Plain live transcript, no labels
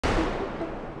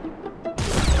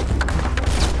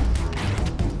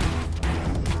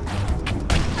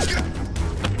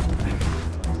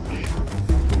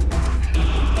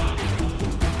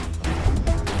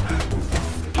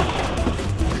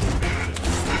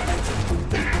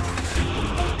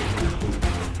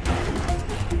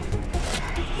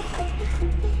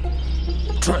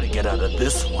out of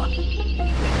this one.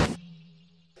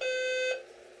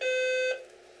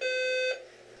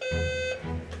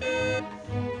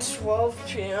 12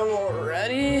 p.m.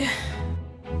 already?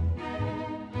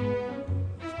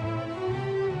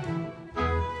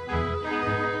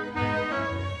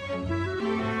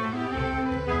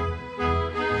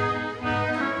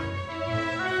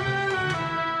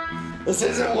 This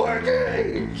isn't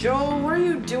working! Joe, what are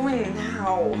you doing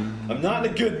now? I'm not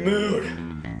in a good mood.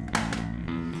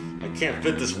 I can't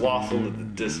fit this waffle into the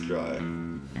disk drive.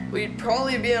 Well, you'd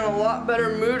probably be in a lot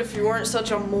better mood if you weren't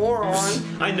such a moron.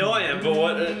 I know I am, but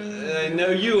what... I know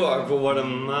you are, but what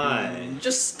am I?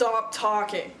 Just stop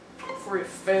talking before you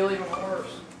fail even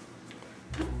worse.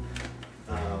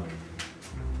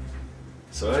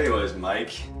 So anyways,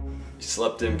 Mike, you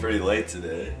slept in pretty late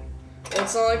today. Well,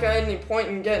 it's not like I had any point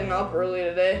in getting up early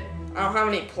today. I don't have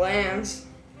any plans.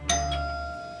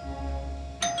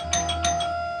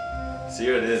 See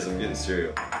what it is, I'm getting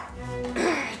cereal.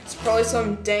 It's probably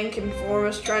some dank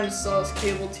informist trying to sell us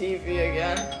cable TV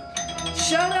again.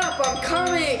 Shut up, I'm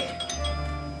coming!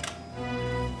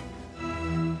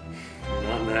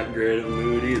 Not in that great of a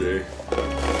mood either.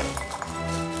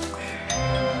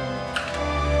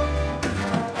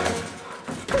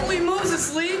 Holy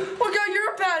Moses, Lee! What got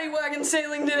your paddy wagon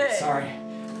sailing today? Sorry.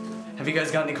 Have you guys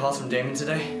got any calls from Damon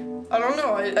today? I don't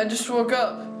know, I just woke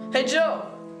up. Hey, Joe!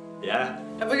 Yeah?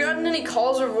 Have we gotten any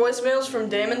calls or voicemails from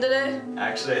Damon today?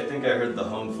 Actually, I think I heard the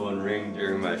home phone ring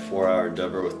during my 4-hour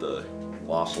dubber with the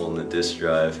waffle and the disk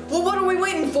drive. Well, what are we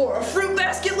waiting for? A fruit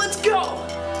basket? Let's go!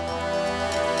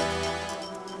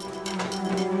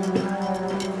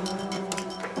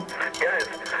 Guys,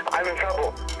 I'm in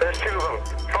trouble. There's 2 of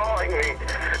them following me.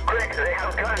 Quick, they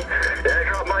have a gun. I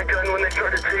dropped my gun when they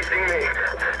started chasing me.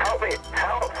 Help me!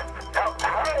 Help! Help!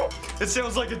 Help! It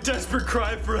sounds like a desperate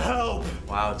cry for help!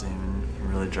 Wow, Damon, you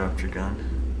really dropped your gun.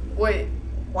 Wait,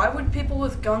 why would people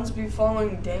with guns be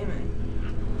following Damon?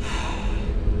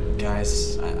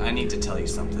 Guys, I need to tell you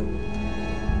something.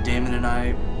 Damon and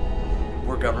I,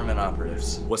 we're government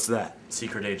operatives. What's that?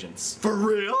 Secret agents. For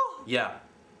real? Yeah.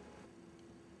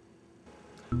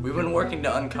 We've been working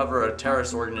to uncover a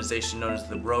terrorist organization known as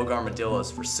the Rogue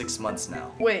Armadillos for 6 months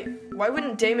now. Wait, why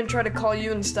wouldn't Damon try to call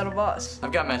you instead of us?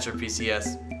 I've got Metro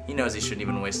PCS. He knows he shouldn't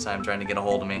even waste time trying to get a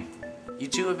hold of me. You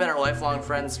two have been our lifelong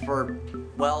friends for,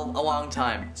 well, a long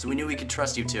time, so we knew we could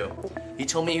trust you two. He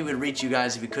told me he would reach you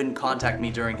guys if he couldn't contact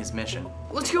me during his mission.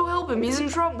 Let's go help him, he's in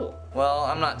trouble. Well,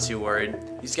 I'm not too worried.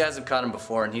 These guys have caught him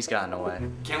before and he's gotten away.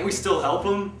 Can't we still help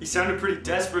him? He sounded pretty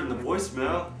desperate in the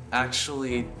voicemail.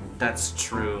 Actually, that's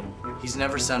true. He's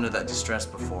never sounded that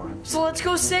distressed before. So let's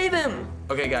go save him.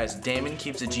 Okay guys, Damon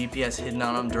keeps a GPS hidden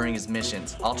on him during his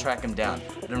missions. I'll track him down,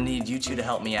 but I need you two to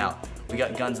help me out. We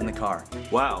got guns in the car.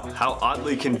 Wow, how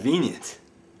oddly convenient.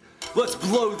 Let's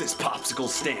blow this popsicle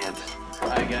stand.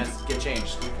 Alright guys, get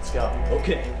changed. Let's go.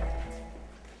 Okay.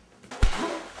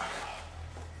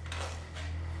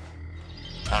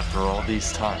 After all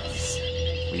these times,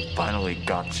 we finally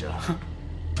gotcha.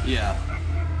 Yeah,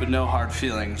 but no hard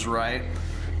feelings, right?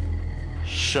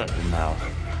 Shut your mouth.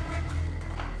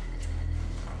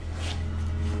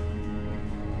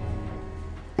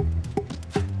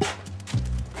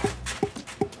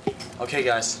 Okay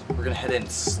guys, we're gonna head in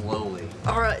slowly.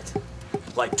 Alright.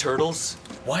 Like turtles?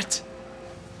 What?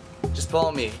 Just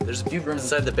follow me. There's a few rooms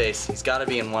inside the base. He's gotta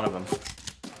be in one of them.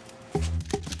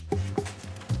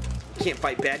 Can't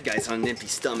fight bad guys on an empty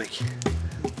stomach.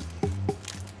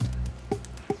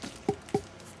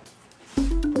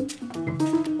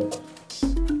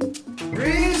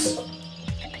 Freeze!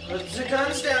 Put the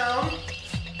guns down.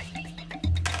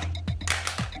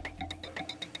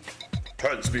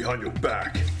 Hands behind your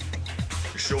back.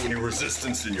 You're showing your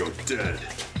resistance and you're dead.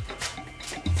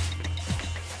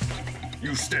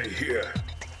 You stay here.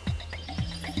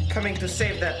 Coming to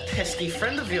save that pesky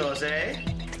friend of yours, eh?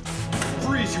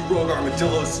 Freeze, you rogue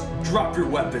armadillos! Drop your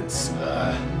weapons!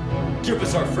 Give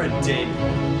us our friend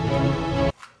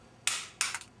Damon.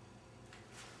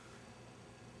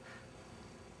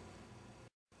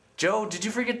 Joe, did you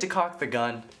forget to cock the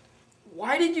gun?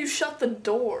 Why did you shut the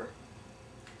door?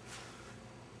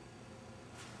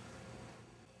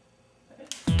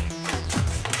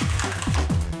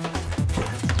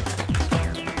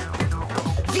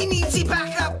 We need the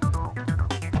backup!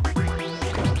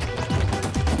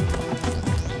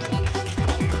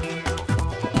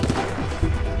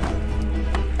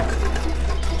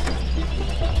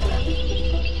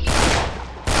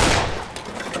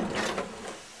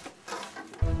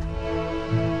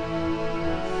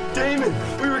 Damon,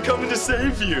 we were coming to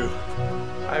save you.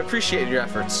 I appreciate your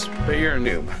efforts, but you're a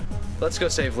noob. Let's go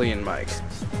save Lee and Mike.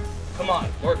 Come on,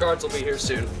 more guards will be here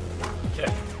soon.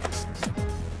 Okay.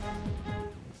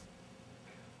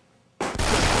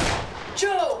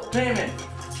 Joe! Damon!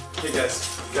 Okay,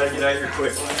 guys, gotta get out of here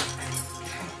quick.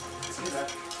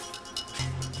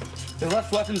 They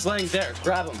left weapons laying there.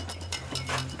 Grab them.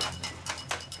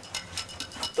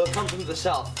 They'll come from the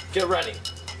south. Get ready.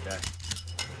 Okay.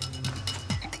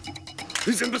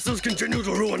 These imbeciles continue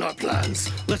to ruin our plans.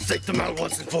 Let's take them out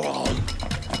once and for all.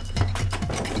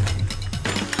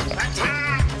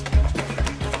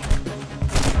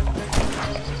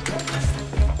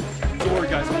 Don't worry,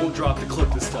 guys, I won't drop the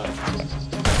clip this time.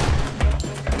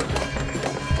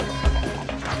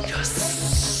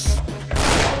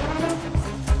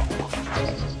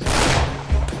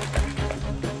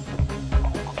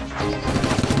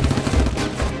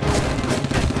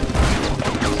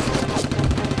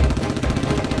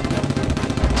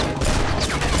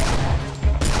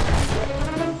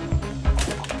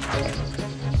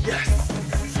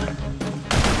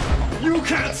 You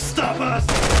can't stop us!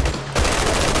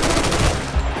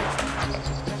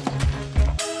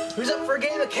 Who's up for a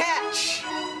game of catch?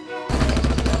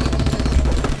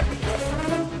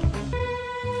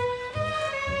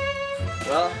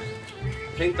 Well,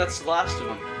 I think that's the last of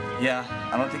them. Yeah,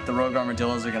 I don't think the rogue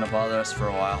armadillos are gonna bother us for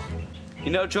a while. You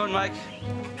know, Joe and Mike,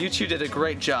 you two did a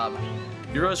great job.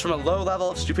 You rose from a low level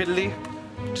of stupidity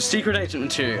to secret agent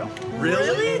material.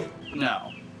 Really?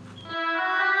 No.